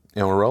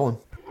And we're rolling.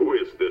 Who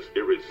is this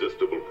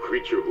irresistible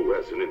creature who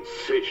has an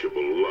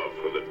insatiable love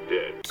for the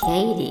dead?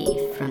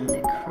 Katie from the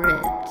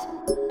crypt.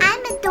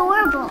 I'm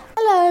adorable.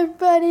 Hello,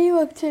 everybody.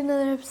 Welcome to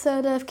another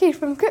episode of Katie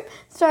from the Crypt,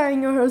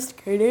 starring your host,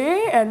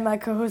 Katie, and my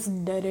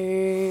co-host,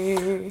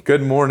 Daddy.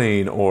 Good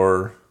morning,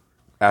 or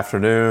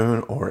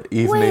afternoon, or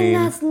evening.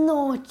 Buenas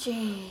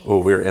noches. Oh,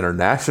 we're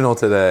international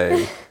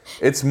today.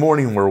 It's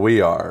morning where we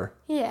are.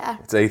 Yeah.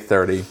 It's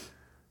 8:30.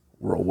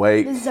 We're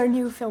awake. This is our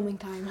new filming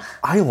time.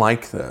 I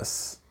like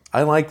this.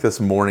 I like this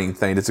morning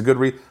thing. It's a good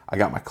read. I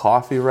got my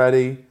coffee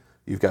ready.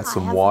 You've got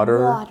some I have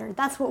water. water.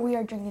 That's what we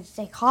are drinking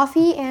today.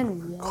 Coffee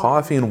and water.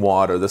 Coffee and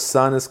water. The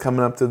sun is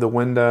coming up through the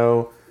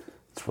window.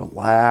 It's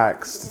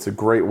relaxed. It's a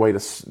great way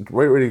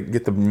to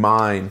get the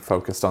mind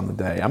focused on the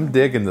day. I'm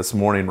digging this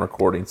morning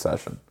recording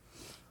session.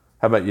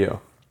 How about you?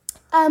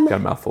 Got a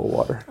mouthful of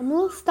water. I'm a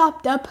little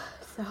stopped up,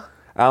 so.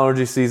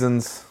 Allergy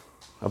season's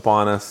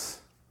upon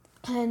us,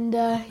 And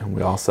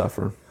we all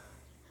suffer.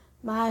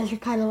 my eyes are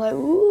kind of like,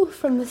 ooh,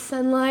 from the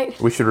sunlight.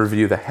 We should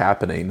review The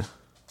Happening.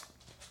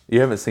 You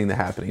haven't seen The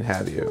Happening,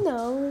 have you?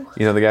 No.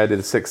 You know the guy who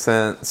did Sixth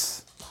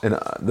Sense and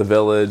The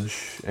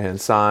Village and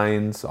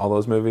Signs, all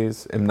those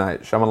movies? M.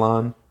 Night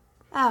Shyamalan?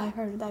 Oh, I've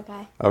heard of that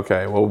guy.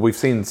 Okay, well, we've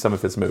seen some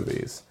of his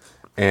movies.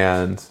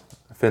 And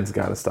Finn's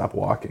got to stop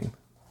walking.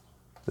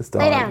 This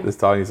Lay down.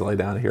 dog needs to lay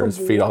down here. His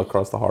feet all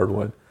across the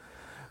hardwood.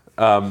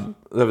 That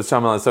was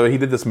Shyamalan. So he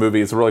did this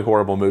movie. It's a really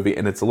horrible movie.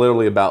 And it's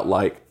literally about,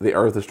 like, the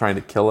earth is trying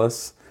to kill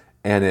us.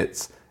 And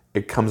it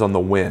comes on the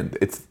wind.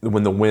 It's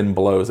when the wind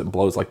blows, it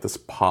blows like this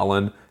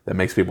pollen that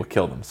makes people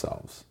kill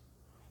themselves.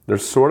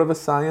 There's sort of a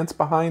science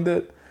behind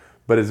it,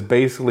 but it's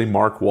basically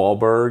Mark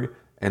Wahlberg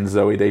and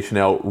Zooey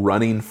Deschanel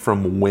running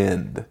from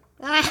wind.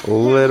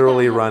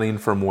 Literally running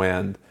from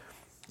wind.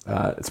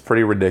 It's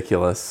pretty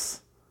ridiculous.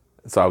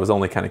 So I was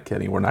only kind of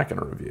kidding. We're not going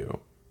to review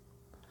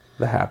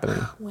The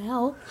Happening.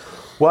 Well,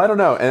 Well, I don't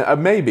know.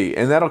 And maybe.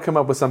 And that'll come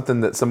up with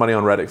something that somebody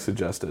on Reddit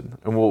suggested.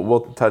 And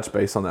we'll touch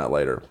base on that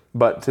later.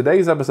 But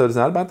today's episode is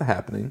not about The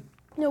Happening.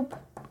 nope.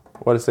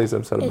 What is today's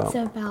episode about? It's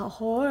about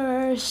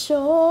horror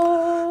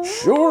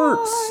shorts.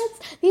 Shorts!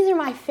 These are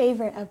my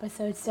favorite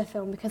episodes to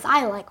film because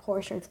I like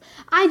horror shorts.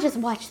 I just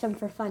watch them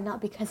for fun,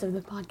 not because of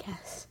the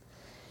podcast.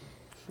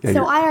 Yeah, So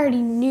you're- I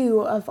already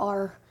knew of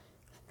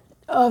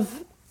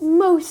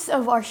most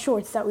of our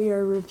shorts that we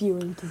are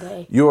reviewing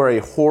today. You are a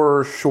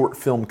horror short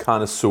film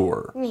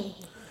connoisseur.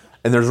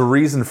 And there's a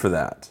reason for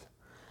that.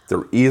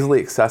 They're easily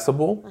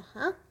accessible.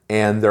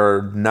 And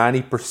they're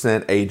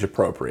 90% age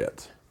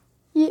appropriate.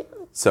 Yeah.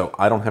 So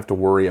I don't have to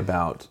worry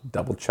about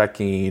double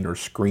checking or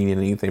screening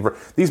anything. For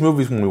these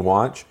movies, when we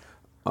watch,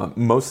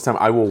 most of the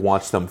time I will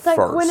watch them It's like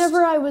first.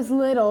 whenever I was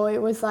little, it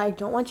was like,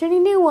 don't watch any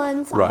new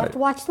ones. I have to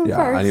watch them yeah,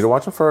 first. I need to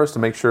watch them first to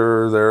make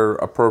sure they're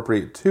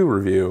appropriate to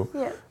review.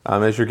 Yeah.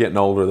 As you're getting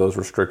older, those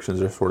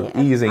restrictions are sort of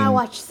easing. I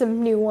watch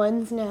some new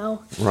ones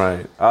now.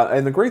 Right.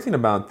 And the great thing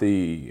about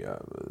the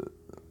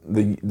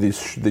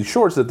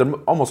shorts is that they're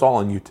almost all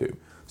on YouTube.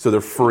 So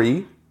they're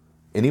free.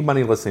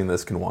 Anybody listening to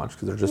this can watch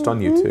because they're just on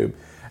YouTube.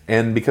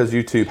 And because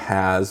YouTube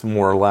has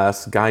more or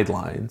less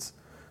guidelines,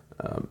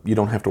 you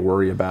don't have to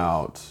worry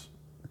about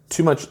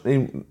too much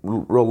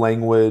real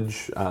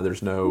language.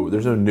 There's no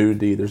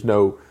nudity. There's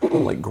no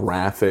like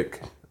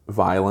graphic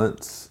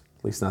violence.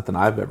 At least nothing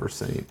I've ever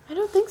seen. I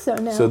don't think so,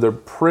 no. So they're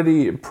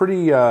pretty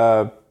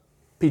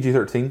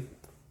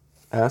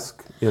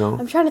PG-13-esque, you know.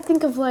 I'm trying to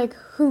think of like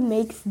who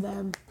makes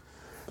them.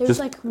 There's Just-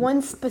 like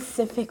one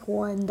specific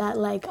one that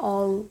like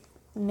all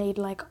made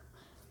like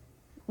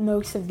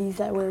most of these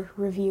that we're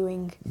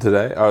reviewing.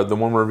 Today, the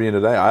one we're reviewing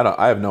today,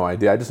 I have no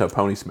idea. I just know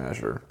Pony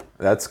Smasher.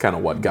 That's kind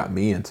of what got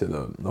me into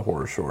the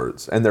horror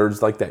shorts. And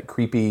there's like that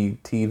creepy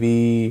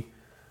TV.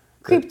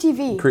 Creep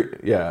TV.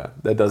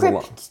 That does a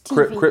lot.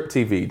 Crypt TV. Crypt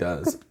TV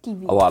does Crypt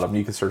TV. a lot of them.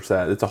 You can search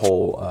that. It's a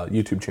whole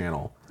YouTube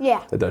channel.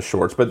 Yeah. That does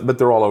shorts, but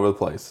they're all over the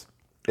place.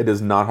 It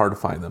is not hard to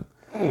find them,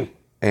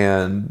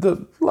 and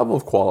the level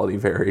of quality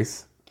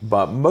varies.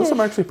 But most of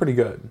them are actually pretty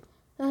good.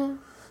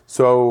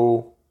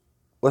 So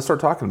let's start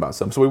talking about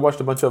some. So we watched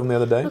a bunch of them the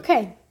other day.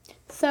 Okay,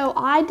 so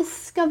I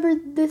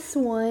discovered this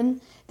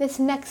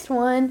next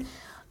one,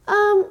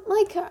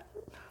 like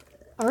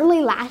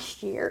early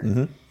last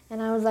year.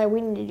 And I was like,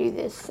 we need to do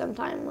this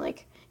sometime.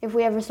 Like, if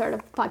we ever start a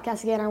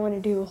podcast again, I want to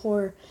do a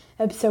horror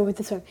episode with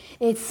this one.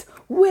 It's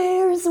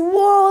Where's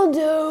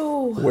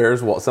Waldo?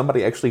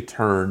 Somebody actually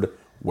turned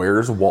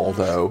Where's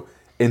Waldo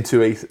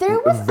into a There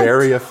was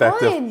very a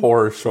effective ton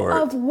horror short.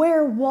 Of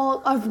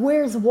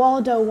Where's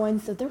Waldo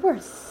ones. So there were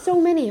so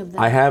many of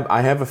them. I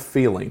have a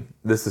feeling,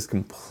 this is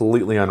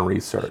completely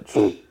unresearched,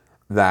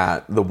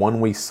 that the one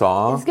we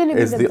saw It's gonna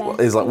be is the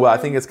best I one.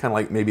 think it's kind of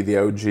like maybe the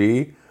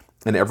OG,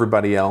 and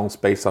everybody else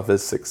based off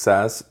his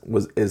success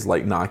is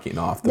like knocking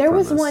off the There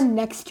premise. was one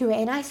next to it,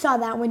 and I saw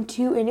that one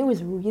too, and it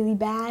was really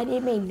bad.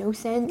 It made no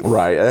sense.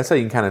 Right, that's how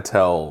you can kind of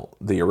tell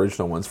the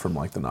original ones from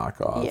like the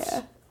knockoffs.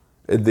 Yeah.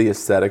 The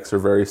aesthetics are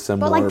very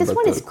similar, But like this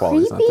one the is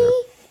quality's creepy. not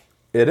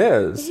there. It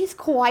is. It is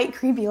quite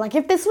creepy. Like,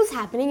 if this was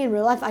happening in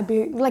real life, I'd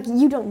be like,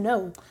 you don't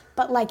know.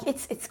 But, like,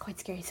 it's quite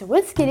scary. So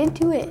let's get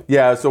into it.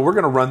 Yeah, so we're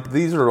going to run,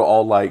 these are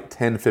all like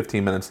 10,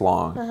 15 minutes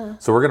long.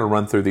 So we're going to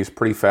run through these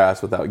pretty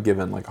fast without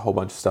giving like a whole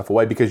bunch of stuff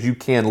away, because you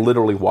can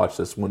literally watch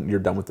this when you're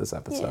done with this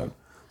episode. Yeah.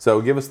 So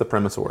give us the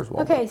premise of Where's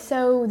Waldo. Okay,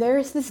 so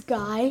there's this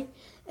guy,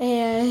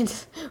 and...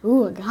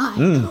 Ooh, a guy.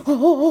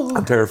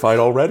 I'm terrified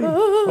already.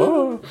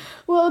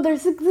 Well,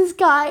 there's this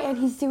guy, and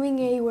he's doing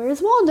a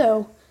Where's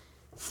Waldo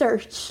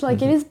search,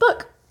 like in his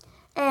book.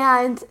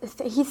 And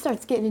he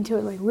starts getting into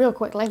it like real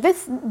quick. Like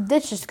this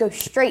just goes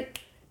straight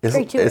to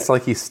it. It's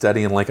like he's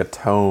studying like a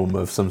tome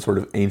of some sort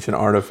of ancient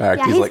artifact.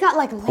 Yeah, he's got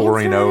like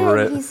poring over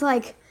it. And he's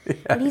like,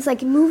 and he's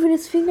like moving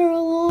his finger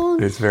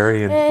along. It's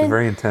very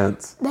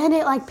intense. Then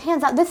it like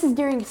pans out. This is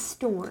during a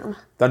storm.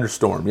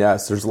 Thunderstorm,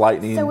 yes. There's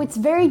lightning. So it's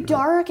very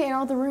dark in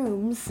all the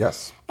rooms.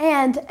 Yes.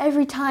 And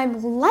every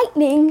time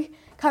lightning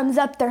comes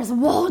up, there's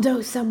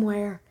Waldo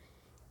somewhere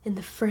in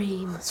the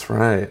frame. That's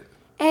right.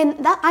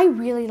 And that I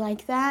really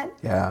like that.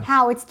 Yeah.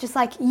 How it's just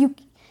like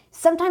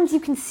sometimes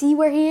you can see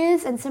where he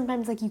is and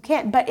sometimes like you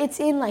can't, but it's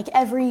in like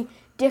every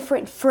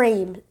different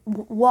frame.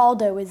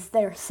 Waldo is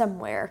there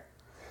somewhere.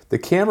 The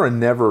camera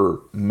never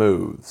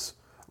moves.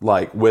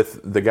 Like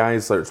with the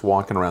guys that's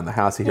walking around the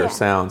house, he hears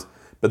sounds,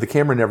 but the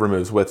camera never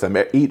moves with him.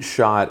 Each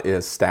shot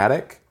is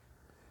static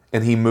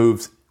and he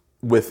moves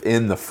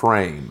within the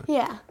frame.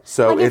 Yeah.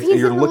 So like if he's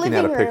you're in the looking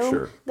at a living room,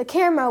 picture. the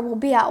camera will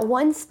be at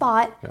one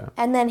spot,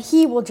 and then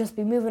he will just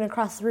be moving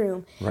across the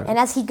room. Right. And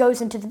as he goes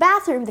into the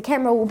bathroom, the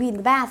camera will be in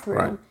the bathroom,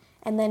 Right.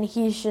 and then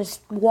he's just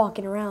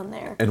walking around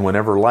there. And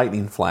whenever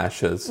lightning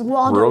flashes,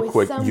 Waldo real is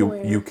quick,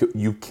 somewhere.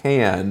 you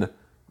can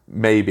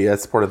maybe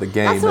that's part of the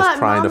game is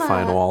trying to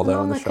find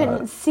Waldo in the shot. Mama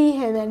couldn't see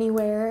him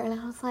anywhere, and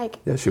I was like,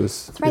 Yeah, she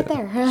was. It's right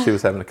there. She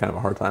was having a kind of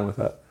a hard time with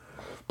that.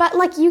 But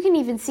like you can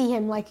even see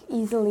him like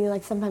easily,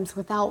 like sometimes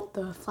without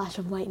the flash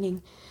of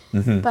lightning.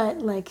 Mm-hmm. But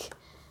like,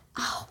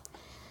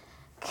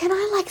 can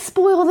I like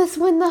spoil this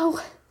one though?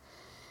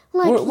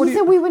 Like What you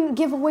said we wouldn't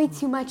give away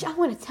too much. I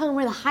want to tell him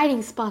where the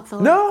hiding spots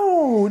are.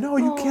 No,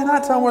 you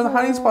cannot tell them where the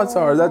hiding spots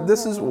are.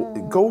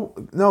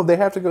 They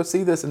have to go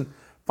see this and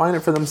find it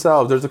for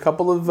themselves. There's a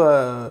couple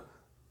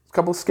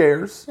of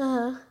scares.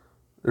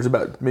 There's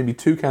about maybe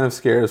 2 kind of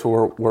scares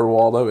where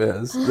Waldo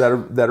is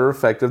that are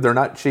effective. They're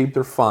not cheap.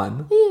 They're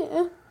fun.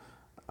 Yeah.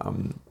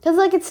 Because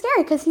like it's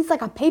scary because he's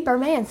like a paper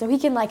man, so he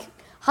can like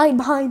hide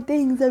behind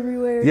things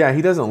everywhere. Yeah,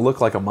 he doesn't look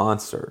like a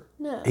monster.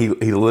 No. He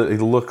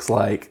looks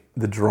like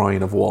the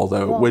drawing of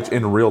Waldo, which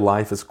in real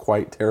life is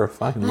quite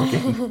terrifying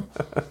looking.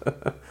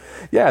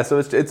 Yeah, so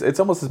it's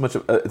almost as much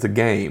of it's a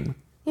game,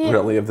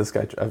 really, of this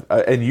guy,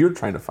 and you're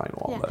trying to find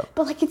Waldo. Yeah.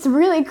 But like it's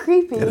really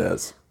creepy. It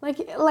is. Like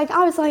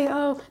I was like,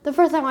 oh, the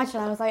first time I watched it,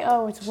 I was like,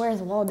 oh, it's Where's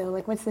Waldo?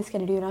 Like, what's this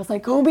gonna do? And I was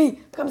like, Kobe,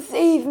 come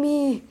save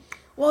me.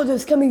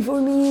 Waldo's coming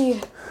for me.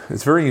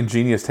 It's very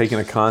ingenious taking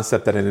a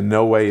concept that in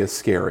no way is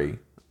scary.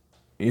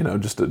 You know,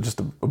 just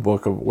a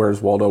book of Where's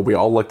Waldo. We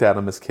all looked at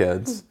him as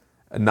kids.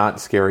 Not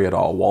scary at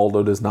all.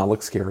 Waldo does not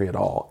look scary at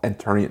all. And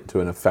turning it into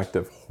an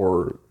effective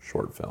horror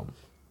short film.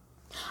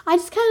 I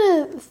just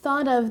kind of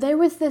thought of, there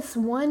was this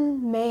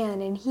one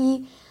man and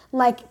he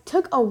like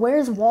took a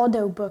Where's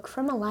Waldo book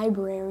from a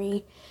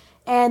library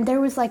and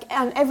there was like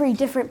on every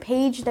different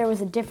page there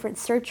was a different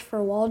search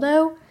for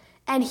Waldo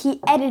and he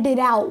edited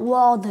out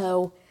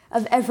Waldo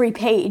of every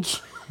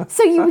page.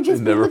 So you would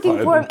just be Never looking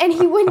find for him him. and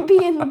he wouldn't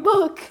be in the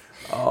book.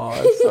 Oh,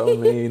 that's so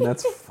mean.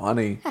 That's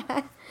funny.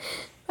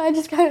 I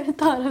just kind of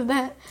thought of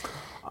that.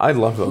 I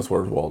love those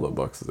Where's Waldo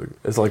books.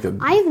 It's like a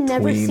I've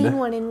never tween. seen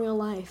one in real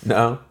life.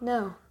 No?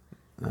 No.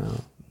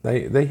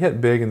 They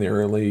hit big in the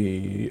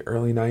early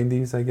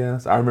 90s, I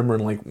guess. I remember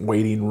in like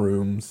waiting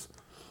rooms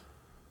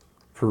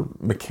for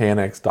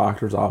mechanics,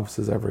 doctors'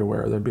 offices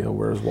everywhere. There'd be a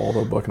Where's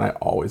Waldo book, and I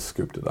always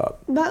scooped it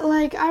up. But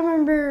like I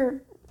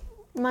remember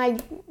my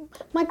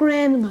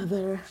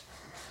grandmother,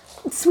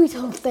 sweet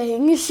old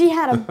thing, she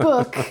had a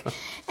book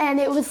and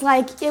it was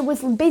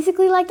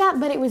basically like that,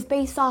 but it was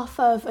based off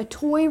of a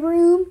toy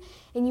room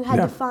and you had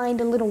to find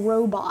a little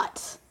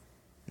robot.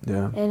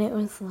 Yeah. And it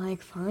was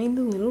like, find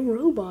the little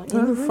robot.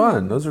 Those are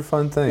fun. Those are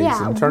fun things.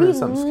 Yeah, and turning we into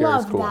something scary is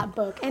loved cool. that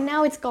book. And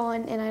now it's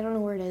gone and I don't know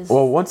where it is.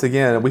 Well, once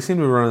again, we seem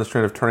to be running this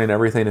trend of turning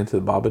everything into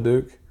the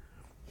Babadook.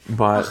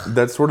 But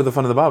that's sort of the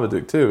fun of the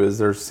Babadook too, is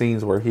there's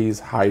scenes where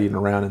he's hiding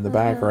around in the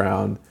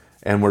background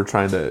and you're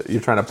trying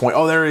to point,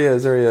 oh, there he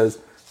is.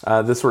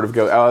 This sort of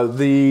goes,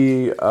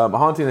 the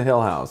Haunting of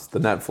Hill House, the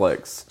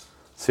Netflix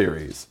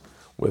series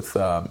with,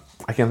 I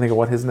can't think of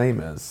what his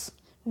name is.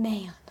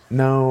 Man.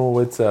 No,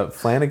 it's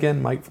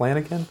Flanagan, Mike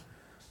Flanagan.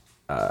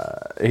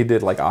 He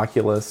did like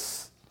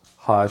Oculus,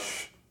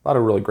 Hush, a lot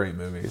of really great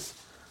movies.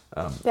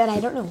 That I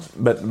don't know.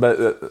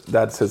 But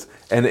that's his.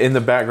 And in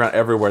the background,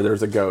 everywhere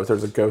there's a ghost.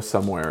 There's a ghost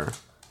somewhere,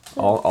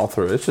 all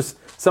through. It's just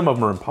some of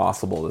them are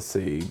impossible to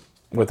see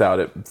without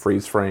it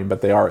freeze frame,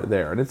 but they are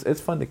there, and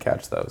it's fun to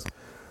catch those.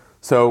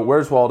 So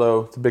Where's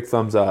Waldo? It's a big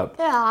thumbs up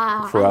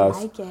for us.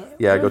 I like it.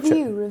 Yeah,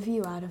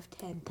 Review out of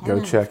 10.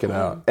 Go check it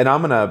out. And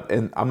I'm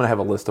gonna have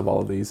a list of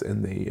all of these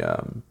in the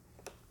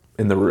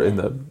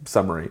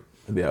summary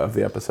of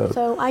the episode.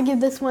 So I give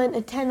this one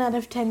a 10 out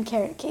of 10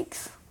 carrot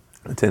cakes.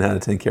 A 10 out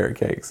of 10 carrot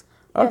cakes.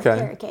 We have Okay.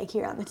 carrot cake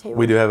here on the table.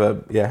 We do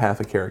have half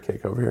a carrot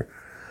cake over here.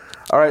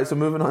 All right, so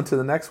moving on to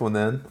the next one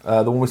then.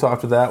 The one we saw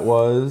after that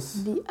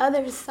was... The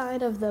Other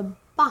Side of the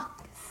Box.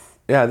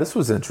 Yeah, this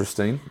was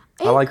interesting.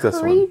 I like this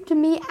one. It creeped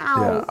me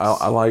out. Yeah,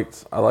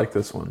 I like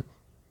this one.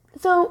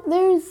 So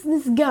there's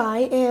this guy,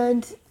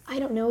 and I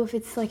don't know if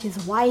it's like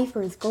his wife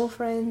or his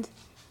girlfriend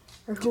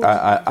or who.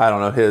 I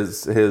don't know,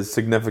 his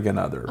significant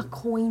other.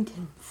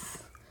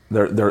 Acquaintance.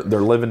 They're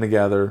living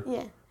together.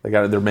 Yeah.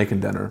 They're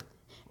making dinner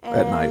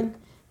at night. And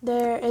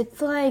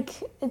it's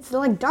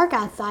like dark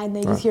outside, and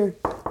they just hear,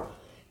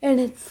 and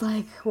it's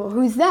like, well,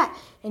 who's that?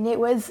 And it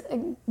was.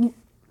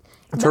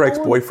 It's her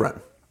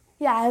ex-boyfriend.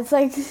 Yeah, it's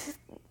like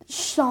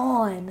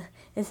Sean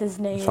is his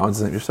name. Sean's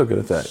his name. You're so good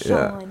at that.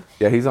 Sean.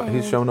 Yeah.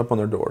 He's showing up on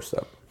their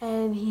doorstep.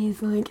 And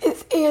he's like,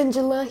 is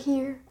Angela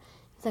here?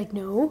 He's like,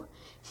 no,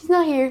 she's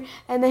not here.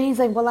 And then he's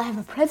like, well, I have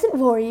a present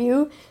for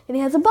you. And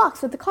he has a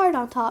box with a card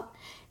on top.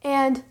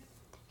 And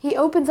he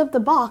opens up the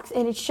box,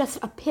 and it's just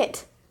a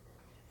pit.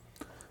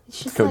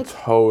 It's just like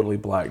totally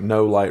black,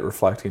 no light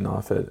reflecting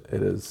off it.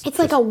 It's just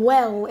like a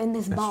well in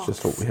this box.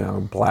 It's just a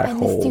black and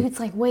hole. And this dude's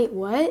like, wait,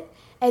 what?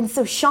 And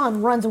so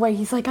Sean runs away.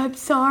 He's like, I'm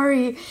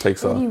sorry.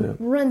 Takes off. He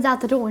runs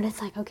out the door, and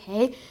it's like,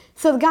 okay.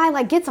 So the guy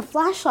like gets a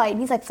flashlight, and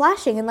he's like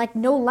flashing, and like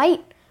no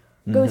light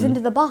goes into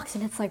the box,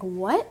 and it's like,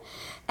 what?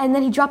 And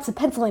then he drops a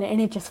pencil in it, and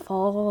it just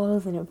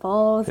falls and it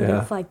falls, and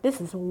it's like, this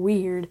is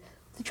weird.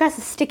 So he tries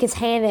to stick his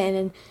hand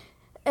in,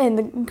 and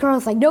the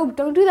girl's like, no,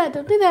 don't do that,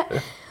 don't do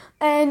that.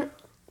 And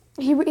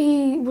he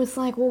was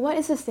like, well, what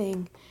is this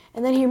thing?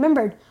 And then he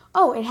remembered,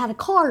 oh, it had a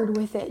card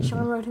with it.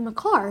 Sean wrote him a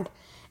card.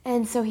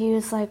 And so he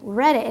was like,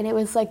 read it, and it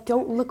was like,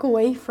 don't look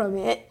away from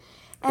it.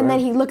 And then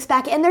he looks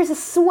back, and there's a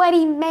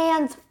sweaty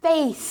man's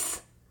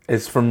face.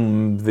 It's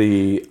from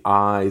the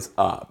eyes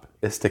up.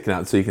 It's sticking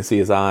out, so you can see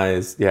his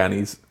eyes. Yeah, and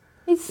he's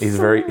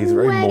very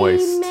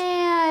moist,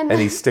 man. and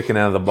he's sticking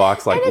out of the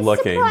box like and it's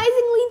looking.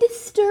 Surprisingly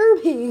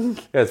disturbing.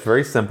 Yeah, it's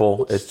very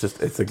simple.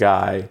 It's a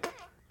guy,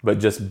 but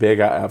just big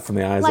from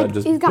the eyes Like, up,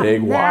 just he's got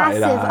big wide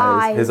massive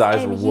eyes, His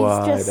eyes and are he's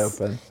wide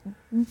just open.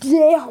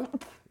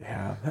 Damp.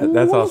 Yeah,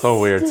 that's also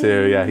weird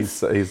too. Yeah, he's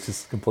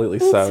just completely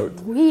soaked.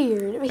 It's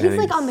weird. I mean, he's like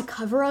he's- on the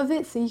cover of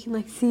it, so you can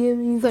like see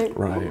him. He's like,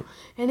 Right.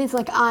 and his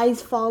like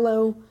eyes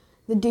follow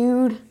the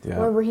dude Yeah.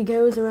 wherever he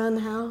goes around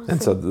the house.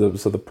 And so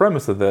the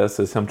premise of this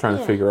is him trying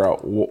to Yeah. figure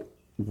out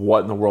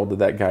what in the world did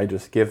that guy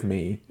just give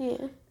me, yeah.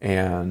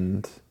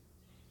 and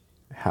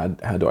how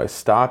do I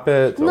stop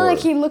it? And then, or- like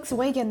he looks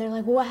away again. They're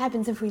like, well, what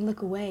happens if we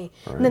look away?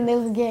 And then they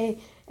look away,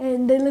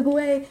 and they look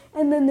away,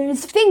 and then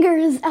there's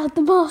fingers out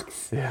the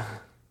box. yeah.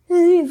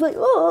 And he's like,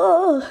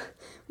 oh,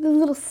 the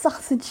little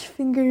sausage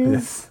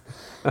fingers.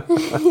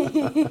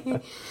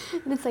 And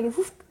it's like, is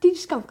this dude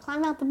just gonna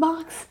climb out the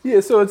box? Yeah,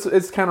 so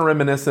it's kind of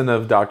reminiscent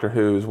of Doctor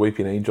Who's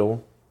Weeping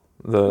Angel,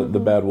 the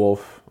Bad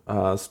Wolf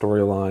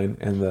storyline,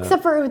 and the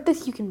Except for with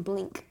this, you can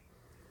blink.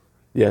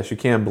 yes, you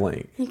can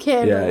blink. You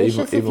can. Yeah, It's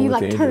just if you with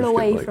like the turn angels, you can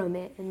away blink. from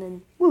it, and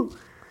then woo.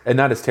 And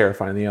not as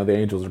terrifying. You know, the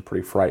angels are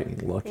pretty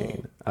frightening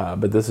looking,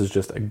 but this is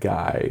just a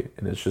guy,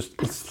 and it's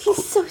He's so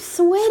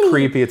sweaty.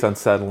 creepy. It's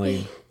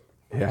unsettling.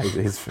 Yeah,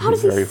 he's How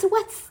does very. he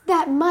sweat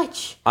that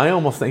much? I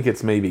almost think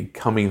it's maybe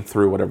coming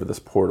through whatever this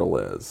portal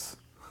is,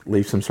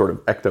 leave some sort of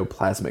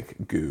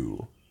ectoplasmic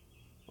goo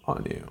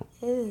on you.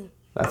 Ew.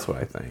 That's what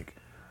I think.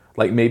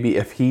 Like maybe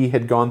if he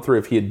had gone through,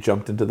 if he had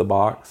jumped into the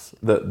box,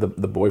 the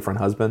boyfriend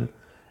husband,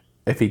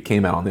 if he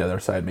came out on the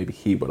other side, maybe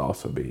he would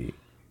also be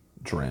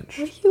drenched.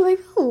 Would he like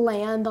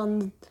land on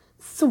the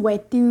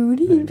sweat dude?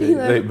 He'd be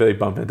like, They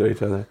bump into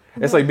each other.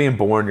 It's like being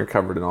born, you're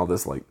covered in all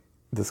this like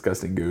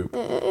disgusting goop.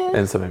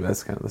 And so maybe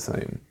that's kind of the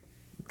same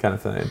kind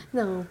of thing.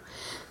 no,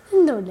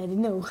 Daddy,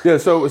 no. Yeah,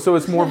 so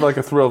it's more of like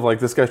a thrill of like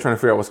this guy's trying to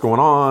figure out what's going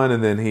on,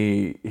 and then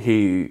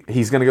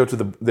he's gonna go to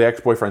the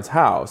ex-boyfriend's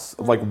house.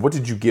 Like, what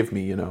did you give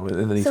me, you know?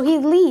 And then So he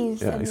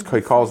leaves. yeah, and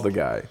he calls the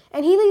guy.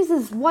 And he leaves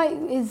his wife,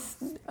 his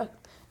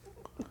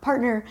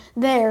partner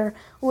there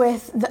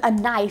with a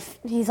knife.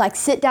 He's like,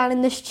 sit down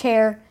in this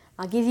chair.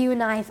 I'll give you a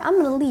knife. I'm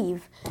going to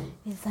leave.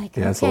 He's like,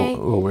 Yeah, it's a okay.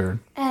 little weird.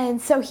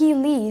 And so he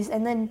leaves,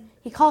 and then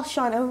he calls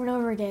Sean over and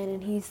over again,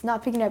 and he's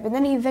not picking up. And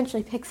then he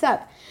eventually picks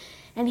up.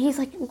 And he's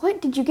like,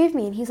 what did you give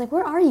me? And he's like,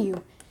 where are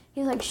you?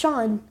 He's like,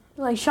 Sean.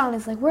 Like, Sean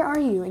is like, where are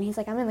you? And he's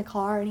like, I'm in the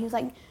car. And he's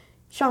like,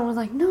 Sean was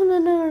like,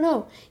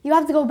 no. You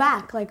have to go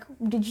back. Like,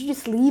 did you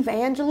just leave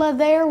Angela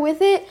there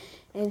with it?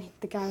 And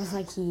the guy was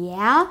like,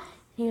 yeah. And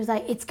he was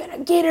like, it's going to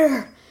get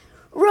her.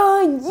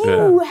 Run.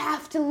 You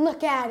have to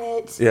look at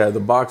it. Yeah, the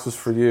box was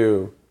for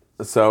you.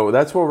 So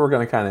that's where we're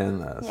going to kind of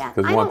end this. Yeah,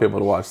 Because we I want don't- people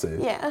to watch these.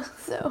 Yeah,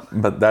 so.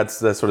 But that's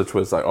that sort of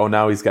twist. Like, oh,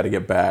 now he's got to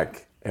get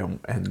back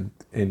and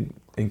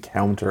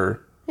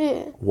encounter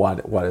Yeah.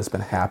 what has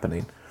been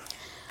happening.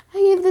 I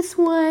give this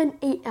one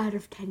 8 out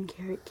of 10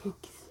 carrot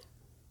cakes.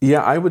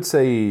 Yeah, I would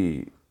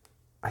say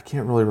I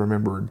can't really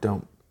remember.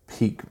 Don't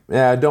Peek.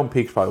 Yeah, Don't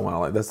Peek's probably one I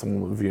like. That's the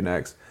one we'll review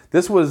next.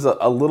 This was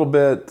a little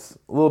bit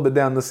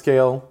down the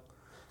scale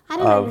I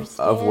don't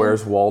understand. of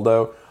Where's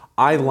Waldo.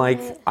 I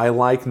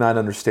like not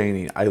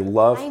understanding. I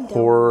love I don't.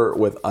 horror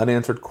with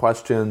unanswered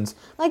questions.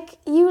 Like,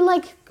 you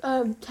like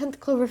 10th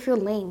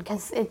Cloverfield Lane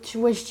because it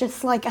was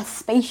just like a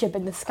spaceship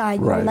in the sky.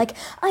 And Right. you're like,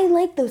 I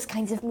like those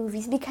kinds of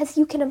movies because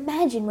you can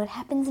imagine what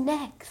happens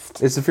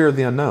next. It's the fear of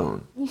the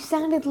unknown. You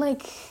sounded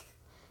like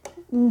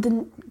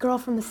the girl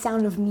from The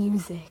Sound of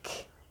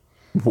Music.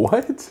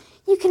 What?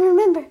 You can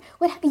remember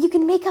you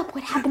can make up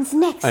what happens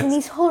next in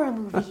these horror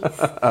movies.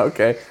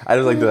 Okay. I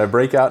was like, did I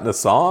break out in a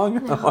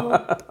song?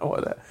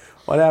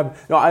 What happened?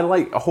 No, I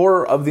like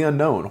horror of the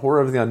unknown. Horror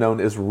of the unknown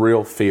is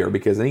real fear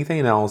because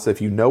anything else, if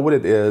you know what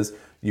it is,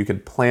 you can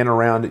plan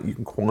around it, you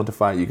can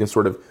quantify it, you can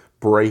sort of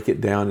break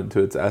it down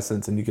into its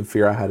essence, and you can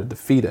figure out how to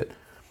defeat it.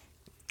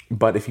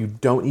 But if you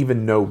don't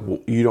even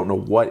know, you don't know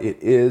what it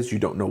is, you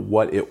don't know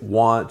what it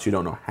wants, you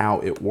don't know how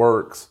it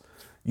works,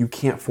 you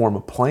can't form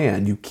a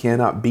plan. You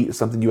cannot beat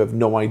something you have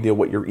no idea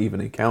what you're even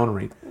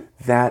encountering.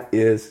 That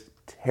is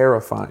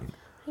terrifying.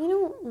 I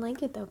don't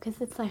like it though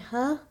because it's like,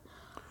 huh?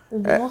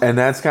 And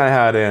that's kind of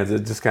how it ends.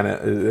 It just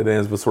it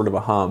ends with sort of a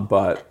hum,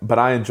 but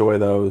I enjoy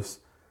those.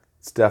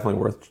 It's definitely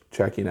worth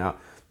checking out.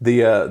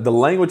 The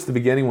language at the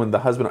beginning when the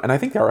husband, and I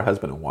think they are a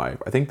husband and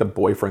wife. I think the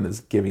boyfriend is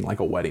giving like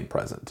a wedding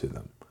present to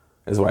them,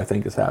 is what I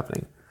think is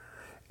happening.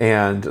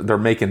 And they're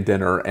making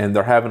dinner and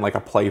they're having like a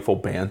playful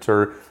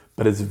banter,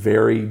 but it's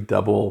very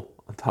double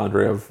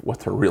entendre of what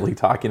they're really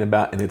talking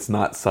about, and it's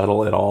not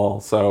subtle at all.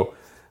 So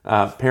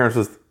parents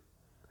with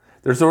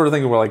there's sort of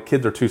thing where like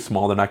kids are too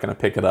small, they're not going to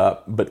pick it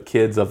up, but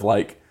kids of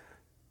like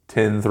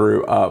 10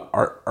 through up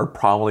are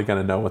probably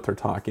going to know what they're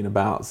talking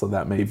about. So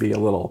that may be a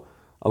little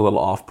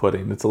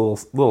off-putting. It's a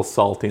little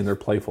salty in their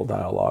playful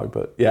dialogue,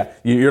 but yeah,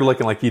 you're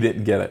looking like you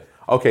didn't get it.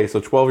 Okay, so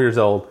 12 years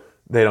old,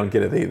 they don't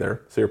get it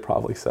either, so you're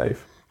probably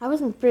safe. I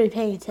wasn't really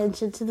paying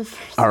attention to the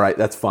first. All right,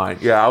 that's fine.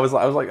 Yeah, I was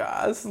like,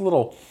 this is a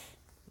little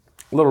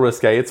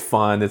risque. It's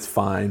fun, it's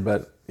fine,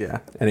 but yeah.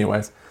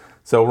 Anyways,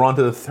 so we're on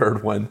to the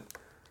third one.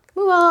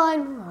 Move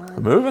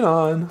on. Moving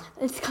on.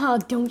 It's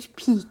called Don't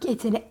Peek.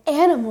 It's an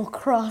Animal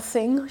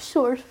Crossing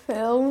short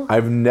film.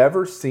 I've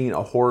never seen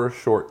a horror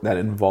short that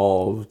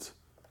involved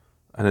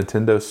a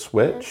Nintendo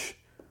Switch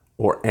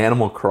or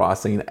Animal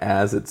Crossing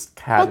as its But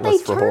they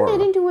catalyst for horror.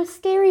 turned it into a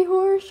scary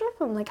horror short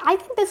film. Like, I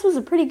think this was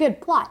a pretty good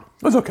plot.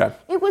 It was okay.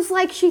 It was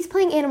like she's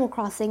playing Animal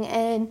Crossing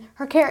and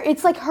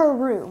it's like her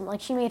room.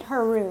 Like she made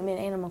her room in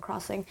Animal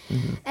Crossing.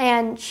 Mm-hmm.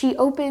 And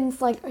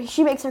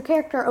she makes her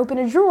character open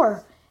a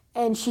drawer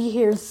and she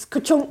hears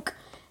ka-chunk.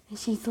 And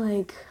she's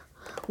like,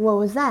 what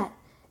was that?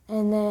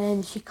 And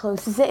then she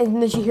closes it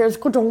and then she hears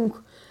ka-chunk.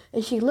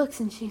 And she looks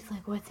and she's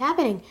like, what's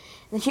happening? And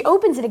then she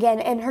opens it again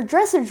and her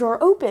dresser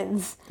drawer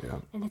opens. Yeah.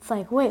 And it's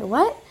like, wait,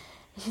 what?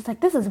 And she's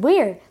like, this is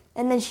weird.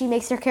 And then she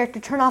makes her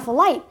character turn off a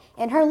light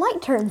and her light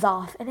turns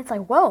off. And it's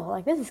like, whoa,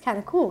 like this is kind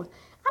of cool.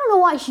 I don't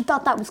know why she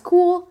thought that was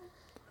cool.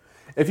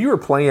 If you were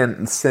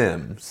playing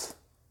Sims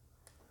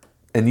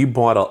and you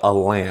bought a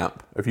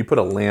lamp, if you put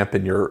a lamp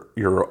in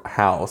your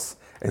house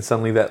and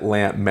suddenly that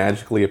lamp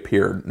magically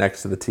appeared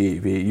next to the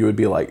TV, you would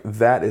be like,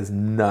 that is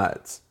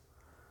nuts.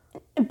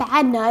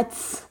 Bad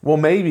nuts. Well,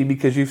 maybe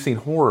because you've seen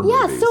horror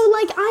Yeah, movies. so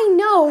like I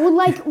know,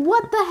 like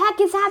what the heck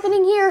is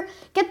happening here?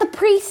 Get the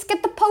priest,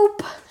 get the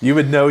pope. You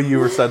would know you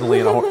were suddenly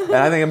in a horror. And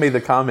I think I made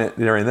the comment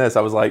during this.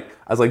 I was like,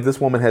 this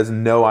woman has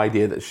no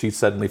idea that she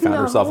suddenly found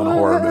No. herself in a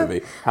horror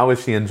movie. How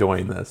is she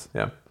enjoying this?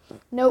 Yeah.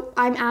 Nope,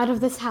 I'm out of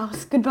this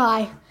house.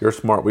 Goodbye. You're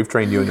smart. We've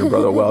trained you and your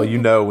brother well. You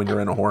know when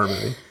you're in a horror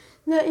movie.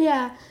 No,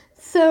 yeah.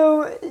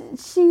 So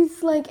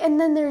she's like, and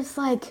then there's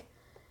like,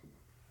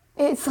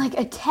 it's like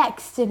a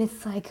text, and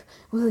it's like,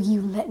 will you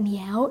let me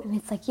out? And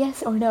it's like,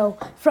 yes or no,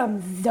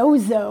 from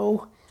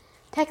Zozo.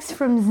 Text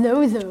from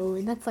Zozo.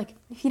 And that's like,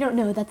 if you don't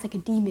know, that's like a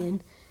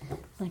demon.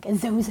 Like a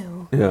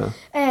Zozo. Yeah.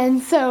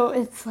 And so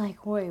it's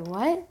like, wait,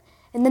 what?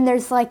 And then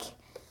there's like,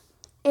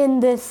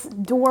 in this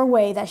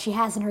doorway that she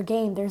has in her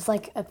game, there's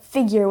like a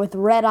figure with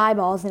red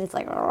eyeballs, and it's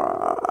like,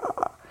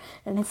 "Argh."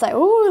 And it's like,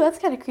 oh, that's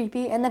kind of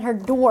creepy. And then her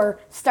door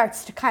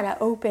starts to kind of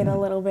open a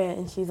little bit,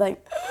 and she's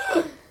like,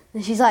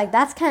 and she's like,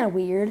 that's kind of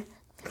weird.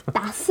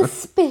 That's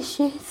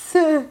suspicious.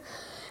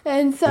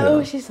 And so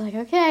Yeah. she's like,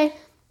 okay.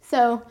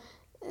 So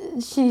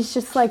she's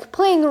just like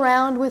playing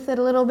around with it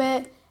a little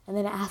bit, and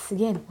then it asks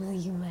again, will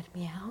you let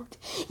me out?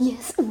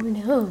 Yes or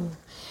no?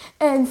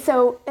 And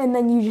so, and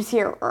then you just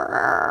hear,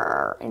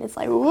 "Argh," and it's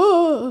like,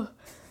 whoa,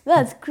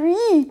 that's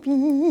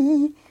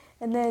creepy.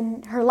 And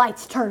then her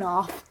lights turn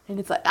off, and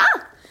it's like,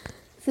 ah.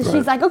 So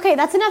she's like, okay,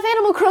 that's enough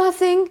Animal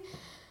Crossing.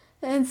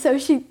 And so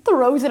she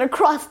throws it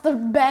across the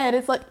bed.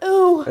 It's like,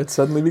 ooh. It's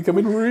suddenly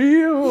becoming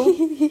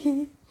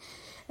real.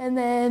 And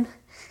then,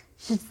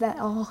 is that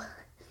all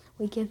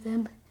we give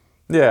them?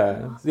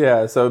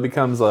 Yeah. So it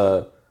becomes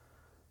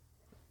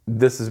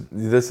this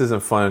isn't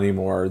fun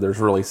anymore. There's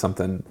really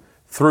something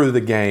through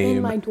the game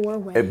In my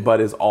doorway.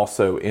 but is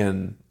also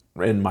in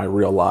my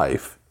real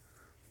life.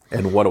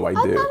 And what do I I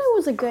do? thought it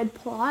was a good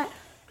plot.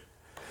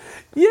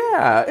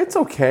 Yeah, it's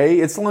okay.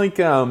 It's like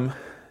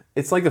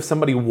if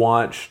somebody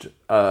watched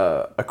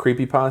a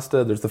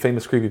creepypasta. There's the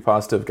famous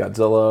creepypasta of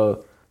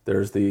Godzilla.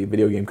 There's the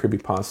video game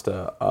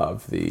creepypasta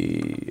of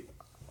the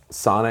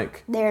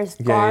Sonic There's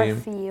game.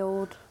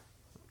 Garfield.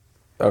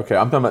 Okay,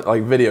 I'm talking about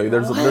like video.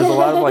 There's a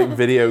lot of like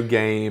video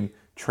game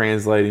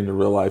translating to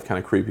real life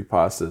kind of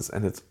creepypastas,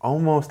 and it's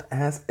almost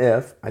as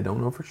if, I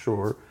don't know for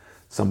sure,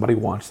 somebody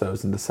watched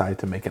those and decided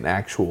to make an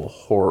actual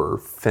horror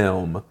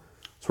film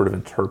sort of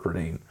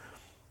interpreting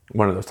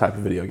one of those type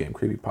of video game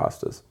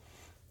creepypastas.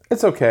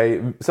 It's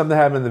okay. Something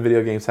happened in the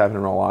video games happened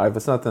in real life.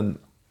 It's nothing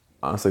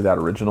honestly that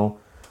original.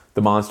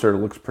 The monster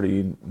looks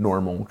pretty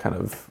normal, kind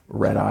of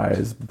red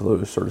eyes,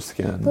 bluish sort of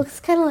skin. Looks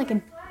kind of like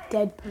a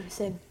dead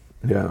person.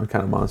 Yeah,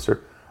 kind of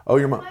monster. Oh,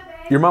 your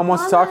mom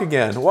wants to talk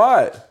again.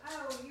 What?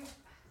 Oh, you.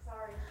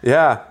 Sorry.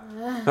 Yeah.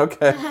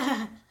 Okay.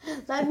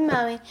 Love you,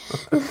 Mommy.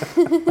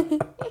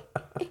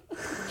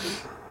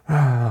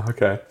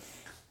 Okay.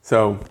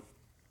 So,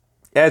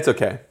 yeah, it's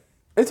okay.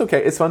 It's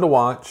okay. It's fun to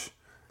watch.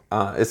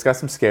 It's got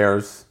some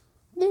scares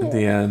at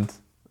the end.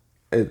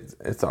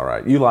 It's all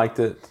right. You liked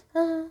it.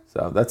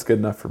 So that's good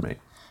enough for me.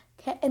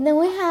 Okay, and then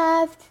we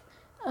have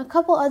a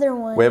couple other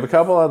ones. We have a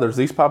couple others.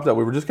 These popped up.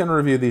 We were just going to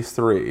review these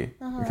three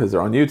because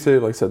they're on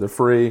YouTube. Like I said, they're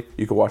free.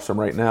 You can watch them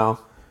right now.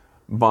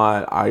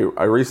 But I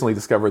recently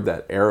discovered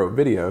that Arrow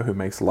Video, who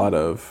makes a lot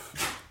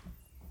of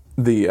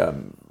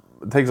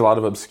takes a lot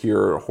of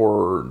obscure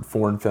horror and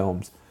foreign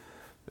films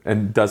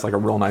and does like a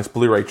real nice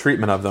Blu-ray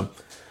treatment of them,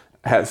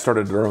 has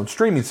started their own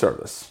streaming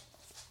service.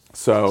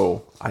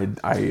 So I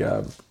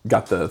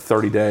got the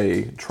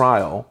 30-day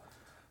trial,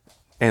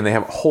 and they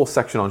have a whole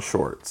section on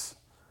shorts.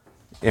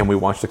 And we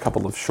watched a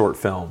couple of short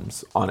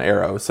films on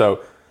Arrow.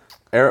 So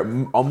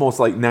almost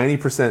like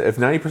 90%, if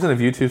 90% of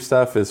YouTube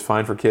stuff is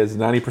fine for kids,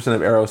 90%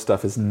 of Arrow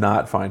stuff is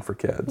not fine for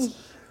kids.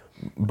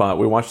 But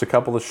we watched a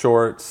couple of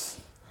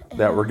shorts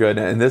that were good.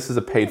 And this is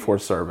a paid-for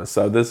service.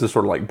 So this is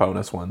sort of like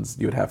bonus ones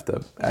you would have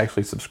to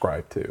actually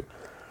subscribe to.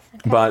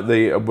 Okay. But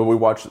we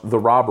watched The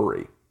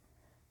Robbery.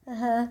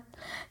 That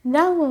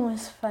one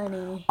was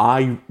funny.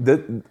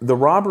 The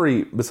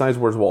Robbery, besides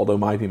Where's Waldo,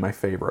 might be my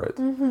favorite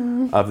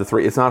of the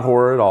three. It's not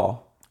horror at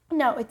all.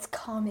 No, it's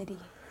comedy.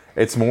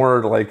 It's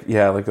more like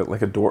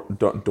a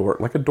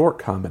dork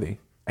comedy,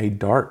 a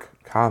dark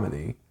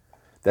comedy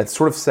that's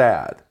sort of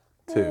sad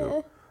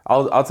too.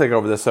 I'll take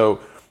over this. So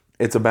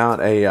it's about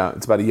a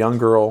young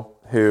girl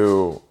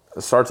who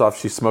starts off,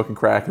 she's smoking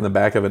crack in the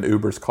back of an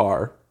Uber's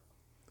car.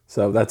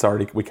 So that's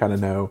already, we kind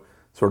of know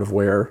sort of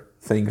where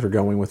things are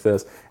going with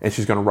this, and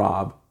she's going to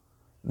rob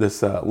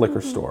this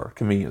liquor store,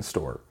 convenience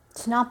store.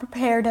 She's not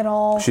prepared at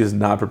all. She is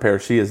not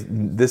prepared.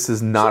 This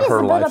is not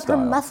her lifestyle. She doesn't build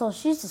up her muscle.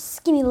 She's a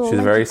skinny little. She's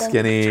a very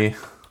skinny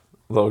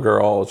little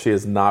girl. She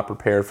is not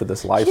prepared for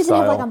this lifestyle. She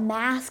doesn't have like a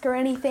mask or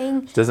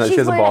anything. She has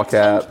a ball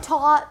cap, tank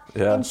top,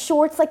 and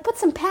shorts. Like, put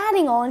some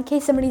padding on in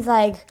case somebody's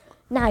like,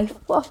 knife.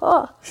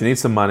 She needs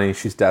some money.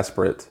 She's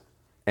desperate,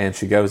 and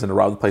she goes in to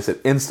rob the place.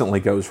 It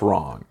instantly goes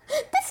wrong.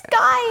 This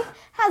guy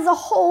has a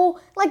whole,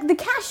 like, the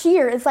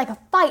cashier is like a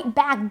fight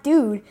back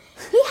dude.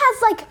 He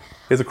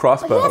has a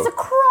crossbow.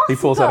 He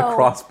pulls out a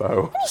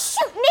crossbow. And he's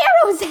shooting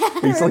arrows at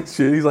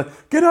her. He's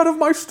like, get out of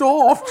my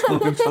stall.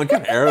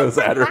 Chucking arrows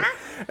at her.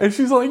 And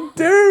she's like,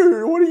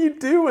 dude, what are you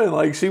doing?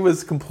 Like, she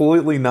was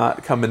completely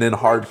not coming in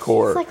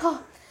hardcore. She's like,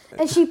 oh.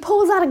 And she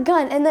pulls out a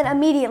gun, and then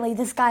immediately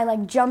this guy,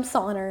 like, jumps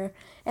on her.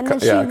 And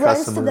then she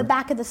runs to the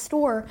back of the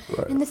store,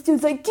 and this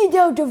dude's like, get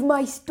out of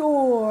my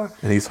store.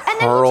 And he's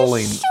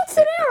hurling he just shoots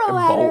an arrow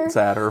at bolts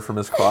at her from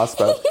his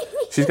crossbow.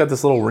 She's got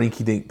this little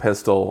rinky-dink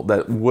pistol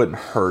that wouldn't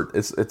hurt.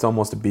 It's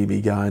almost a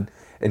BB gun,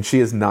 and she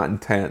is not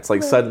intense.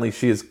 Like, suddenly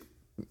she is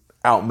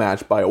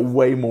outmatched by a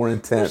way more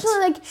intense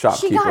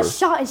shopkeeper. She got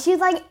shot, and she's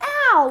like,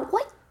 ow,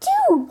 what?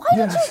 Dude, why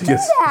did you do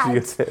that? She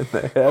gets hit in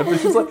the head,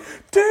 but she's like,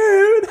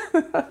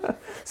 dude.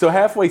 So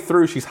halfway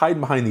through, she's hiding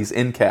behind these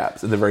end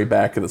caps in the very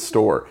back of the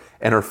store,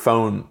 and her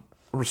phone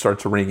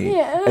starts ringing.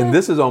 Yeah. And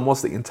this is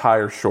almost the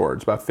entire short.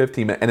 It's about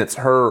 15 minutes, and it's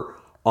her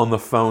on the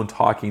phone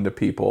talking to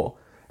people.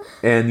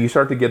 And you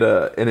start to get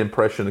an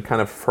impression of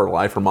kind of her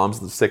life. Her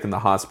mom's sick in the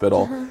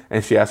hospital,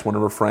 and she asked one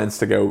of her friends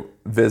to go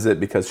visit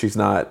because she's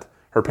not,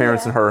 her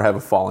parents and her have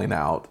a falling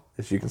out,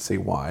 as you can see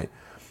why.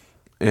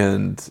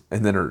 And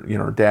then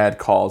her dad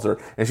calls her,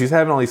 and she's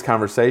having all these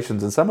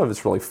conversations, and some of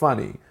it's really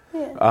funny.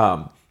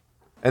 Yeah.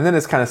 And then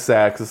it's kind of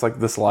sad because it's like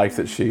this life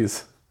that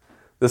she's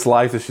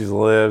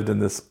lived,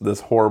 and this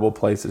horrible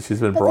place that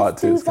she's been brought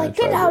to. Dude's like,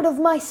 get out of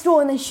my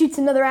store, and then shoots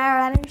another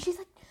arrow at her. And she's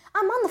like,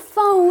 I'm on the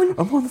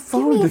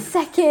phone. Give me a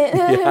second.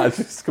 Yeah,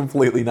 she's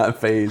completely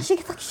not fazed. She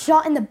gets like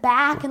shot in the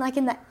back and like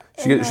in the.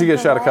 She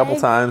gets shot a couple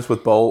times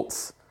with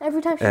bolts.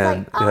 Every time she's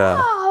like,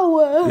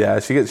 oh. Yeah,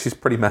 she's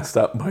pretty messed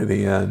up by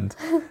the end.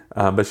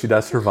 But she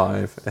does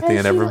survive at the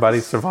end.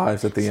 Everybody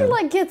survives at the end. She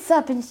like gets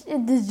up and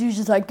this dude's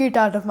just like, get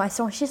out of my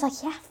store. She's like,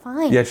 yeah,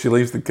 fine. Yeah, she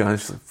leaves the gun.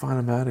 She's like, fine,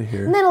 I'm out of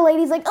here. And then a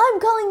lady's like, I'm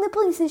calling the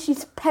police. And she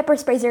pepper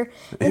sprays her.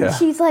 And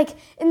she's like,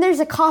 and there's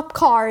a cop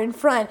car in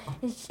front.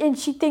 And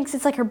she thinks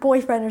it's like her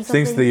boyfriend or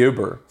something. Thinks the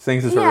Uber.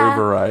 Thinks it's her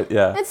Uber, right?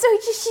 Yeah. And so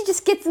she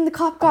just gets in the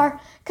cop car.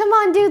 Come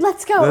on, dude,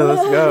 let's go. Yeah,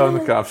 let's go. And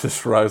the cop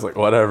just arrives like,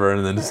 whatever.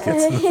 And then just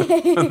gets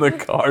in the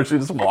car. She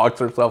just walks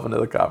herself into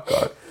the cop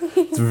car.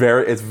 It's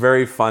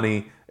very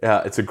funny.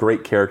 It's a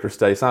great character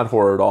study. It's not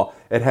horror at all.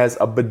 It has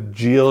a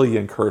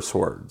bajillion curse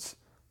words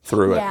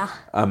through it. Yeah.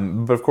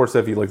 But of course,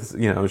 if you look,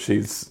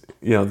 she's,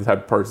 the type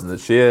of person that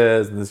she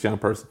is, and this young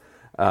person,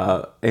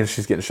 and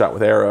she's getting shot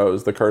with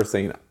arrows, the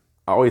cursing,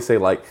 I always say,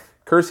 like,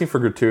 cursing for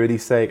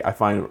gratuity's sake, I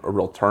find a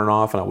real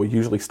turnoff, and I will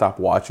usually stop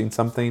watching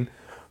something.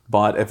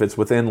 But if it's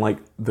within, like,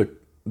 the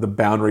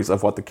boundaries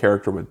of what the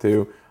character would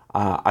do,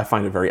 I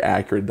find it very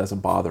accurate. It doesn't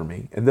bother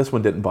me. And this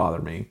one didn't bother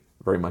me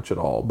very much at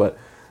all. But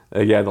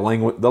yeah, the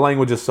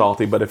language is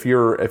salty. But if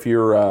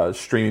you're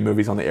streaming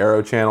movies on the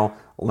Arrow channel,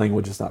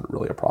 language is not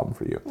really a problem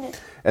for you. Yeah.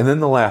 And then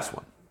the last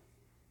one.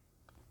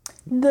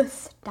 The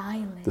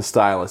Stylist. The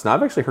Stylist. Now,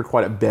 I've actually heard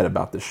quite a bit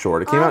about this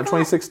short. It came out in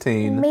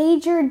 2016.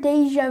 Major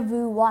deja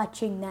vu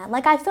watching that.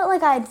 Like, I felt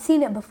like I had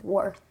seen it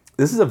before.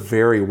 This is a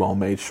very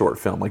well-made short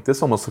film. Like,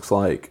 this almost looks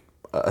like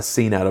a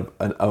scene out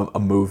of a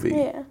movie.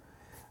 Yeah.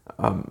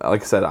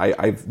 Like I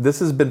said, this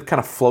has been kind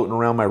of floating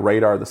around my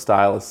radar, the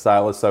Stylist.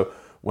 So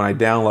when I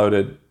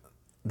downloaded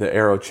the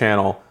Arrow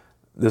channel,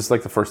 this is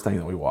like the first thing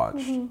that we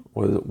watched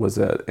was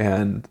it,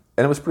 and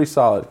it was pretty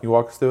solid. Can you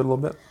walk us through it a little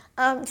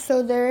bit?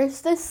 So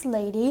there's this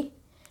lady,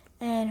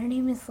 and her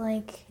name is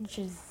like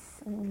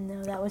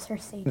no, that was her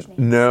stage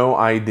name. No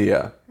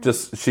idea.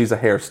 Just she's a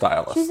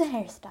hairstylist. She's a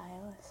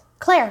hairstylist.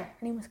 Claire.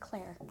 Her name was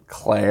Claire.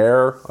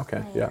 Claire.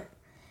 Okay. Claire. Yeah.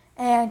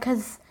 And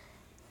because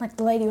like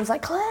the lady was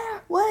like,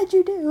 Claire, what did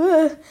you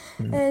do?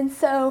 And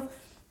so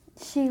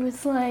she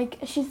was like,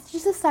 she's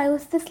just a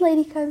stylist. This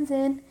lady comes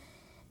in,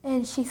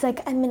 and she's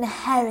like, I'm in a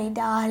hurry,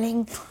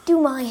 darling.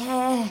 Do my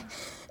hair.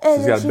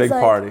 And she's got a big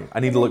party. I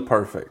need to look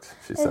perfect,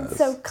 she says. And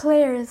so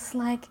Claire is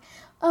like,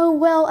 oh,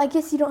 well, I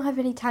guess you don't have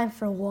any time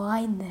for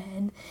wine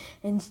then.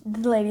 And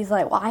the lady's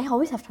like, well, I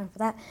always have time for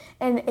that.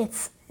 And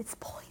it's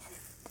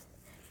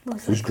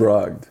poisoned. She's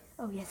drugged.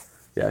 Oh, yes.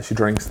 Yeah, she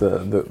drinks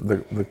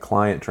the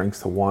client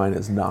drinks the wine,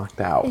 is knocked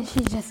out.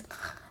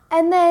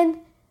 And then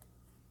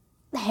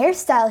the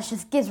hairstylist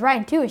just gets right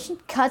into it. She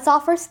cuts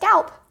off her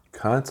scalp.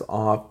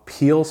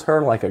 Peels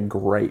her like a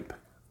grape.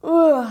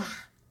 Ugh.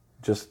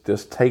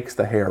 Just takes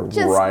the hair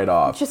right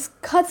off.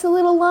 Just cuts a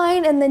little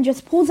line and then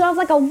just pulls it off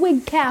like a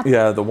wig cap.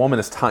 Yeah, the woman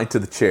is tied to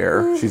the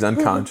chair. She's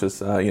unconscious,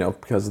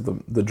 because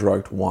of the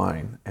drugged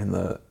wine, and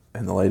the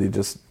lady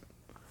just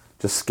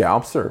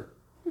scalps her,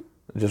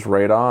 just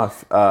right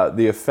off.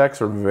 The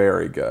effects are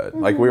very good.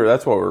 Like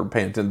that's what we were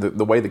paying attention.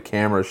 The way the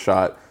camera is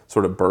shot,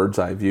 sort of bird's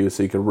eye view,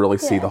 so you could really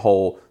see the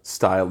whole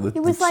style,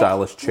 the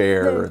stylish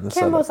chair and the camera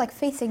setup. was like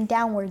facing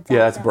downwards. Yeah,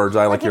 that's bird's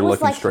eye, like you're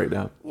looking straight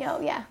down. Yeah.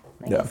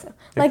 I Yeah. guess so.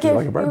 Like Yeah, it,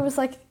 like a bird. it was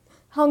like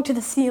hung to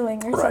the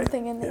ceiling or Right.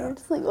 something, and they Yeah. were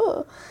just like,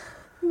 oh.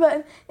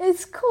 But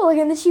it's cool. Like,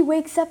 and then she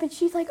wakes up and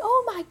she's like,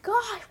 oh my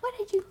gosh, what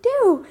did you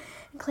do?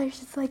 And Claire's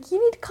just like, you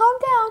need to calm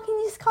down. Can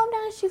you just calm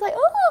down? And she's like,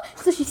 oh.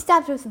 So she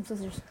stabs her with some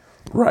scissors.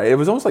 Right. It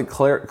was almost like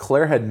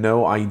Claire had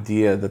no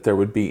idea that there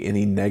would be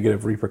any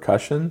negative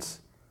repercussions.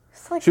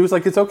 Like, She was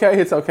like, it's okay.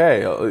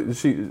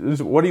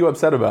 What are you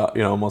upset about?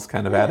 Almost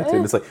kind of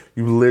attitude. It's like,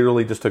 you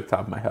literally just took the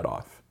top of my head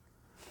off.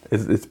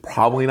 It's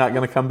probably not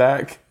going to come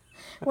back.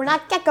 we're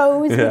not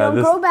geckos. We don't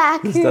grow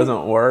back. This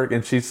doesn't work.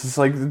 And she's just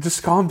like,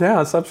 just calm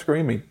down. Stop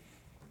screaming.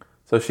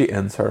 So she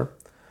ends her.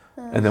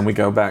 And then we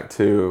go back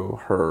to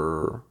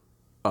her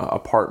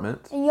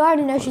apartment. And you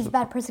already know she's a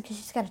bad person because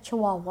she's got a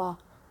chihuahua.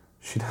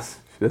 She does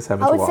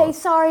have a I would chihuahua. say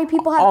sorry,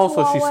 people have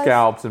Also, chihuahuas. she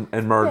scalped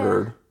and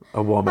murdered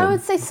a woman. I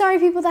would say sorry,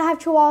 people that have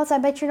chihuahuas. I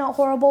bet you're not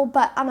horrible,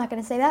 but I'm not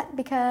going to say that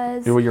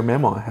because... Well, your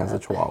mama has a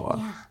chihuahua.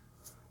 Yeah,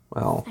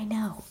 Well, I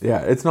know. yeah,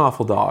 it's an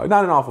awful dog.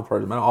 Not an awful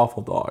person, but an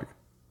awful dog.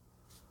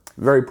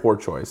 Very poor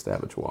choice to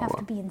have a You chihuahua.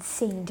 have to be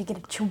insane to get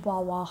a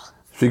chihuahua.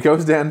 She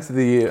goes down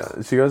to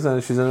she's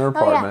in her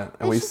apartment,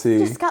 and we she's see...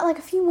 just got like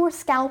a few more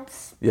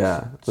scalps.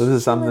 Yeah, this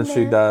is something that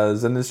she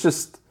does, and it's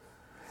just...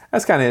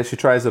 That's kind of it. She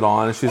tries it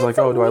on, and she's like,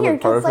 "Oh, do I look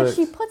weird, 'cause, perfect?"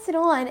 like, she puts it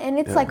on, and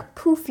it's like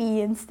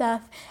poofy and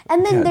stuff.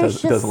 And then Yeah, it there's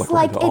doesn't just look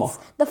like right at all. it's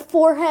the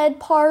forehead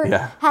part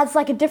Yeah. has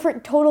like a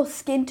different total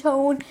skin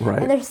tone, Right.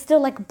 and there's still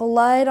like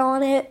blood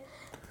on it.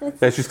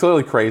 Yeah, she's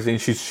clearly crazy, and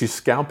she's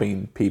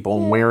scalping people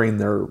and wearing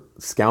their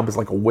scalp as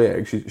like a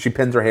wig. She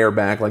pins her hair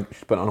back like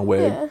she's put on a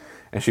wig,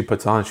 and she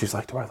puts on. She's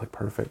like, "Do I look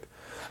perfect?"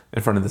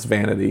 In front of this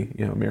vanity,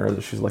 mirror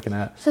that she's looking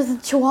at. So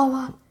the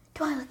chihuahua,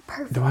 do I look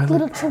perfect? Do I look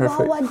Little perfect?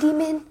 chihuahua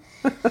demon.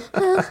 And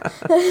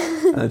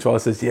the chihuahua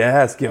says,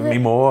 "Yes, give me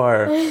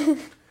more."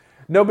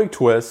 No big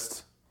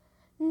twist.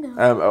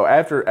 No.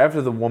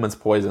 After the woman's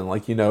poison,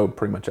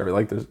 pretty much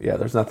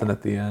there's nothing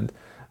at the end.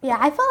 Yeah,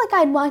 I felt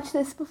like I'd watched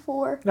this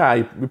before. Nah,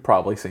 you've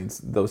probably seen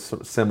those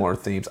similar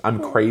themes. I'm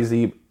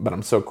crazy, but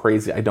I'm so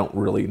crazy I don't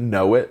really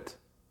know it.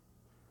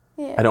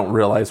 Yeah. I don't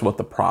realize what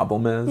the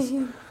problem is.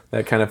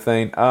 That kind of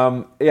thing.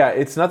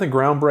 It's nothing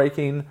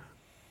groundbreaking,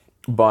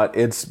 but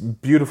it's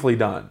beautifully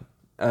done.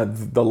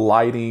 The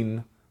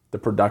lighting, the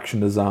production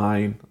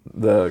design,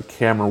 the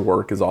camera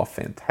work is all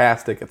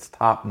fantastic. It's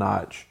top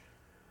notch.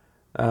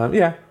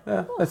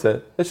 That's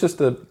it. It's just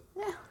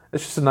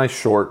a nice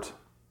short.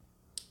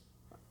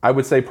 I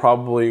would say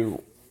probably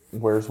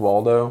Where's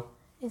Waldo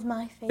Is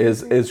my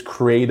favorite. is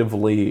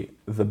creatively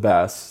the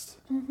best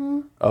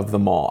of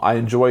them all. I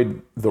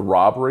enjoyed The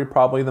Robbery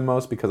probably the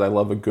most because I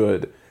love a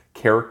good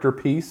character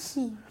piece,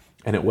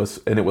 and it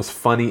was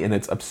funny in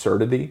its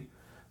absurdity.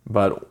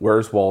 But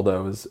Where's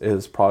Waldo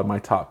is probably my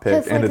top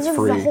pick, and it's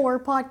free. This is a horror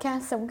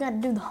podcast, so we got to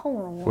do the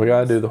horror ones. We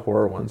got to do the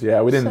horror ones.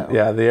 Yeah, we didn't. So-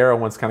 Yeah, the Arrow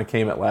ones kind of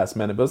came at last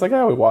minute, but it's like,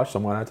 we watched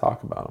them. Why not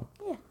talk about them?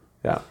 Yeah.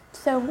 Yeah.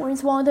 So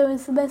Where's Waldo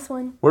is the best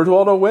one. Where's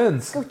Waldo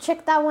wins. Go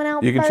check that one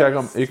out. You can first. check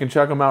them. You can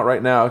check them out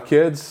right now,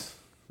 kids.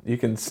 You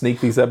can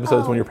sneak these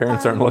episodes when your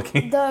parents aren't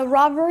looking. The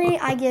Robbery,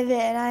 I give it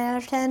a 9 out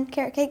of 10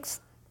 carrot cakes.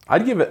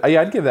 I'd give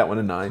that one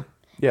a 9.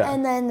 Yeah.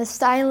 And then The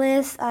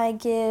Stylist, I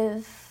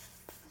give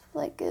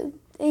like a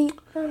 8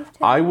 out of 10.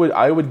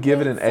 I would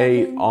give it an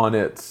 8 7. on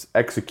its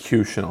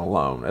execution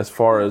alone. As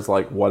far as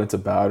like what it's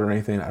about or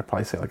anything, I'd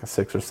probably say like a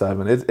 6 or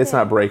 7. It's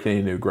not breaking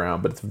any new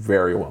ground, but it's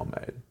very well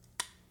made.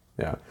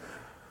 Yeah.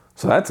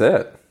 So that's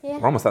it. Yeah.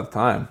 We're almost out of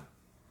time.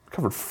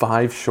 Covered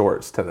 5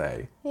 shorts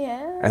today.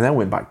 Yeah. And that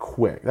went by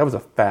quick. That was a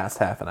fast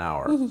half an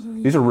hour.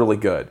 These are really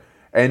good.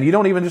 And you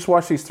don't even just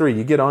watch these 3.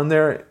 You get on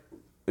there,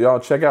 y'all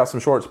check out some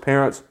shorts.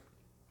 Parents,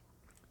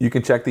 you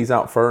can check these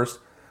out first.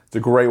 It's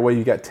a great way.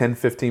 You got 10,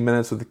 15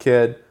 minutes with the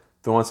kid.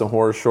 Throw on some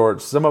horror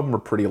shorts. Some of them are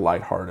pretty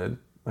lighthearted.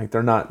 Like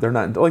they're not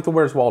like the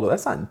Where's Waldo.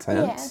 That's not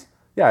intense.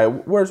 Yeah,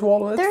 Where's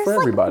Waldo? That's There's for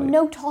everybody. like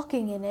no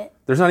talking in it.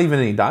 There's not even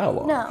any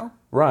dialogue. No.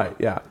 Right,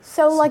 yeah.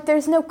 So like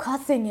there's no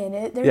cussing in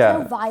it. There's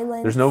no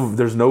violence.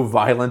 There's no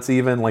violence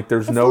even. Like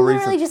there's It's no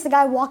literally reason. just a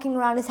guy walking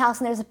around his house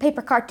and there's a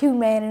paper cartoon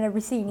man in every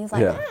scene. He's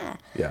like,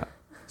 Yeah.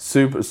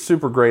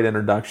 Super great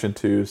introduction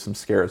to some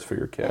scares for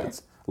your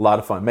kids. A lot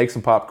of fun. Make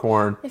some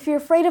popcorn. If you're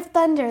afraid of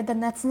thunder, then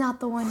that's not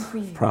the one for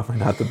you. Probably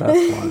not the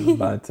best one,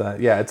 but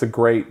it's a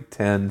great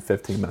 10,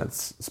 15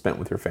 minutes spent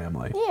with your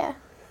family. Yeah.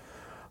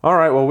 All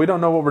right, well, we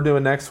don't know what we're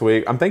doing next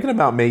week. I'm thinking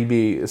about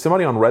maybe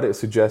somebody on Reddit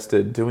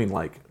suggested doing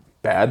like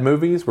bad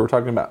movies. We were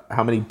talking about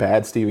how many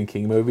bad Stephen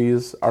King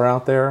movies are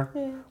out there.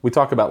 Yeah. We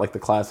talk about like the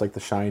class, like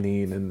The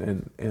Shining and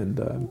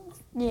the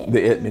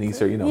It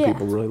miniseries,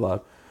 people really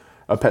love.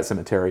 Pet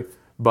Sematary.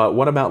 But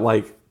what about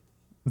like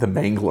The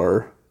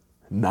Mangler,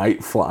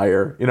 Night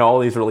Flyer, all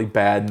these really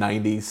bad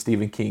 90s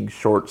Stephen King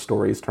short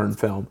stories turned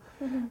film.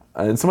 Mm-hmm.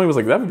 And somebody was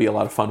like, that would be a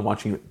lot of fun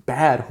watching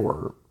bad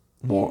horror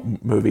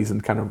movies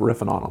and kind of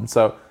riffing on them.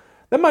 So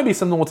that might be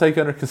something we'll take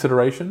under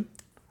consideration.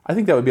 I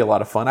think that would be a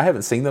lot of fun. I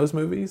haven't seen those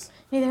movies.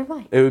 Neither have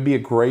I. It would be a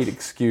great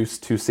excuse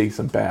to see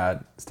some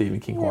bad Stephen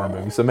King horror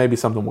movies. So maybe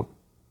something will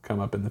come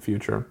up in the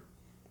future.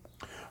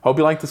 Hope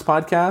you liked this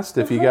podcast.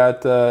 If you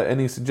got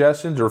any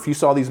suggestions or if you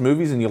saw these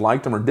movies and you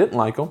liked them or didn't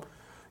like them,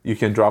 you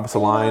can drop us a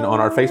line on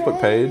our Facebook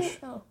page.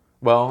 Oh.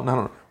 Well,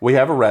 no. We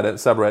have a Reddit,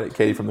 subreddit,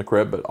 Katie from the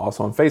Crypt, but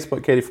also on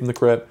Facebook, Katie from the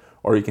Crypt,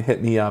 or you can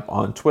hit me up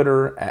on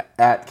Twitter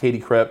at Katie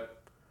Crypt.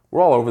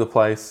 We're all over the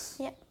place.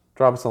 Yep.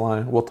 Drop us a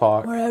line. We'll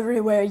talk. We're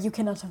everywhere. You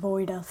cannot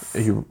avoid us.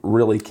 You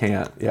really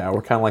can't. Yeah,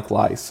 we're kind of like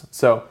lice.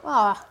 So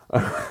I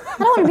don't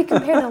want to be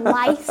compared to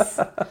lice.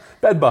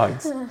 bed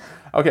bugs.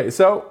 Okay,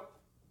 so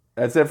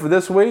that's it for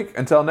this week.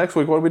 Until next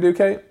week, what do we do,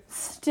 Kate?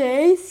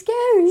 Stay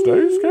scary.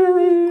 Stay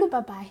scary.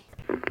 Bye-bye.